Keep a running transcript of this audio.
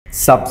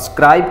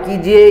Subscribe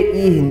कीजिए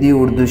ई Hindi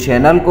Urdu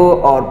channel को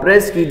और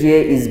प्रेस कीजिए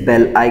इस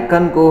बेल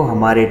आइकन को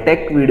हमारे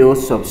टेक वीडियो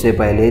सबसे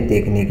पहले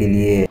देखने के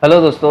लिए। हेलो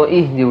दोस्तों,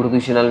 ई हिंदी उर्दू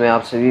चैनल में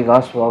आप सभी का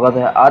स्वागत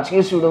है। आज की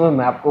इस वीडियो में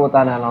मैं आपको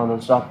बताने वाला हूं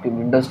दोस्तों, आपके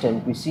विंडोज 10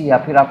 पीसी या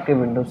फिर आपके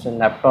विंडोज 10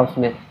 लैपटॉप्स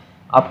में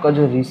आपका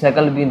जो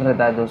रिसाइकल बिन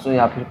रहता है दोस्तों,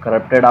 या फिर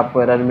करप्टेड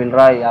आपको एरर मिल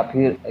रहा है या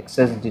फिर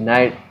एक्सेस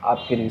डिनाइड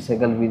आपके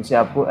रिसाइकल बिन से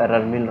आपको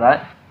एरर मिल रहा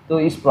है, तो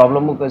इस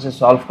प्रॉब्लम को कैसे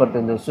सॉल्व करते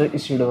हैं दोस्तों,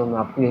 इस वीडियो में मैं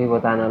आपको यही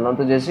बताने वाला हूँ।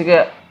 तो जैसे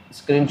कि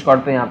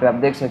स्क्रीनशॉट पे यहाँ पे आप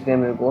देख सकते हैं,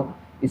 मेरे को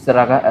इस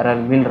तरह का एरर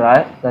मिल रहा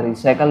है, the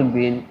recycle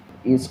bin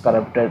is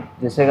corrupted,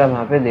 जैसे कि हम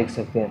यहाँ पे देख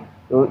सकते हैं।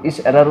 तो इस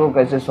एरर को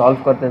कैसे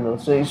सॉल्व करते हैं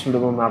दोस्तों, इस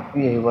वीडियो में मैं आपको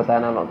यही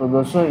बताने वाला हूँ। तो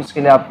दोस्तों,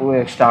 इसके लिए आपको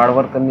एक्स्ट्रा हार्ड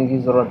वर्क करने की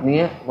ज़रूरत नहीं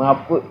है, मैं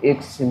आपको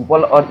एक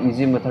सिंपल और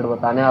इजी मेथड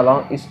बताने वाला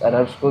हूँ इस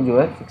एरर्स को जो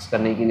है फिक्स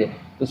करने के लिए।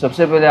 तो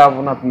सबसे पहले आप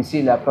अपना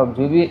पीसी लैपटॉप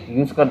जो भी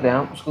यूज़ करते हैं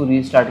आप उसको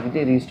रीस्टार्ट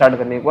कीजिए। रीस्टार्ट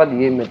करने के बाद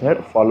ये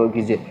मेथड फॉलो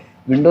कीजिए।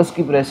 विंडोज़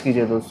की प्रेस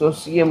कीजिए दोस्तों,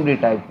 CMD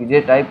टाइप कीजिए।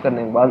 टाइप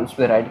करने के बाद उस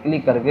पर राइट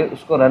क्लिक करके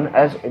उसको रन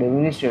एज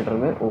एडमिनिस्ट्रेटर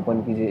में ओपन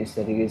कीजिए। इस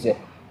तरीके से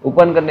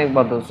ओपन करने के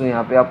बाद दोस्तों,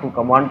 यहाँ पे आपको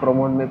कमांड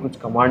प्रमोट में कुछ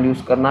कमांड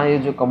यूज़ करना है। ये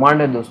जो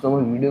कमांड है दोस्तों,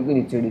 मैं वीडियो के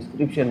नीचे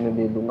डिस्क्रिप्शन में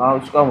दे दूंगा,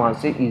 उसका वहाँ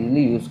से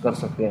ईजिली यूज़ कर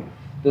सकते हैं।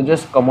 तो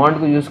जस्ट कमांड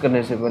को यूज़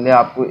करने से पहले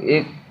आपको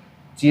एक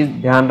चीज़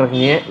ध्यान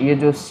रखनी है, ये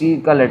जो C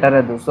का लेटर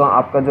है दोस्तों,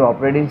 आपका जो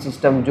ऑपरेटिंग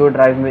सिस्टम जो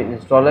ड्राइव में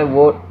इंस्टॉल है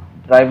वो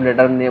ड्राइव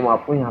लेटर नेम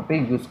आपको यहाँ पे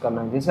यूज़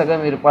करना है। जैसा कि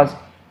मेरे पास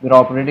मेरा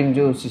ऑपरेटिंग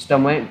जो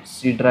सिस्टम है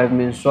C ड्राइव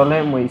में इंस्टॉल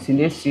है, मैं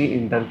इसीलिए C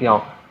इंटर किया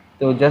हूँ।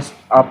 तो जस्ट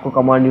आपको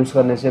कमांड यूज़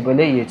करने से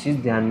पहले ये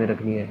चीज़ ध्यान में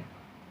रखनी है।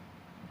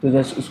 तो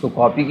जस्ट इसको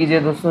कॉपी कीजिए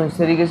दोस्तों, इस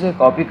तरीके से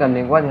कॉपी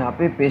करने के बाद यहाँ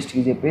पे पेस्ट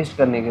कीजिए। पेस्ट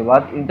करने के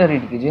बाद इंटर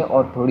हिट कीजिए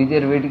और थोड़ी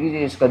देर वेट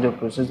कीजिए, इसका जो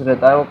प्रोसेस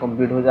रहता है वो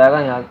कंप्लीट हो जाएगा।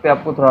 यहाँ पे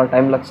आपको थोड़ा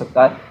टाइम लग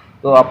सकता है,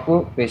 तो आपको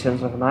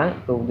पेशेंस रखना है।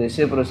 तो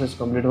जैसे प्रोसेस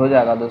कंप्लीट हो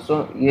जाएगा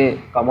दोस्तों, ये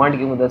कमांड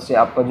की मदद से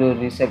आपका जो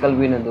रिसाइकल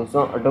बिन है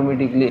दोस्तों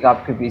ऑटोमेटिकली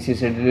आपके पीसी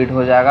से डिलीट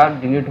हो जाएगा।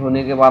 डिलीट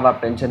होने के बाद आप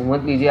टेंशन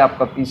मत लीजिए,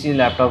 आपका पीसी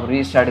लैपटॉप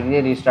रीस्टार्ट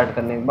कीजिए। रीस्टार्ट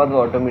करने के बाद वो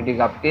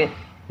ऑटोमेटिक आपके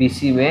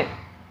पीसी में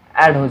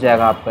ऐड हो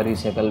जाएगा आपका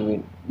रिसाइकल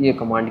बिन, ये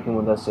कमांड की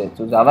मदद से।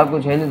 तो ज़्यादा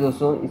कुछ है नहीं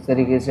दोस्तों, इस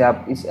तरीके से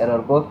आप इस एरर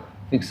को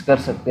फिक्स कर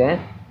सकते हैं,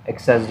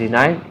 एक्सेस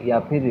डिनाइड या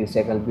फिर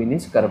रिसाइकल बिन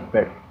इज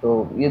करप्टेड।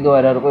 तो ये दो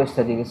एरर को इस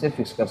तरीके से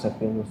फिक्स कर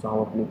सकते हैं दोस्तों हम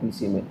अपने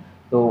पीसी में।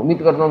 तो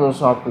उम्मीद करता हूँ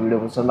दोस्तों आपको वीडियो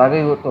पसंद आ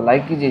गई हो, तो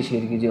लाइक कीजिए,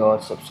 शेयर कीजिए और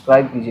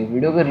सब्सक्राइब कीजिए।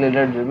 वीडियो के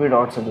रिलेटेड जो भी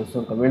डाउट्स है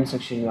दोस्तों, कमेंट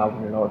सेक्शन में आप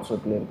अपने डाउट्स को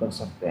क्लियर कर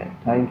सकते हैं।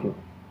 Thank you.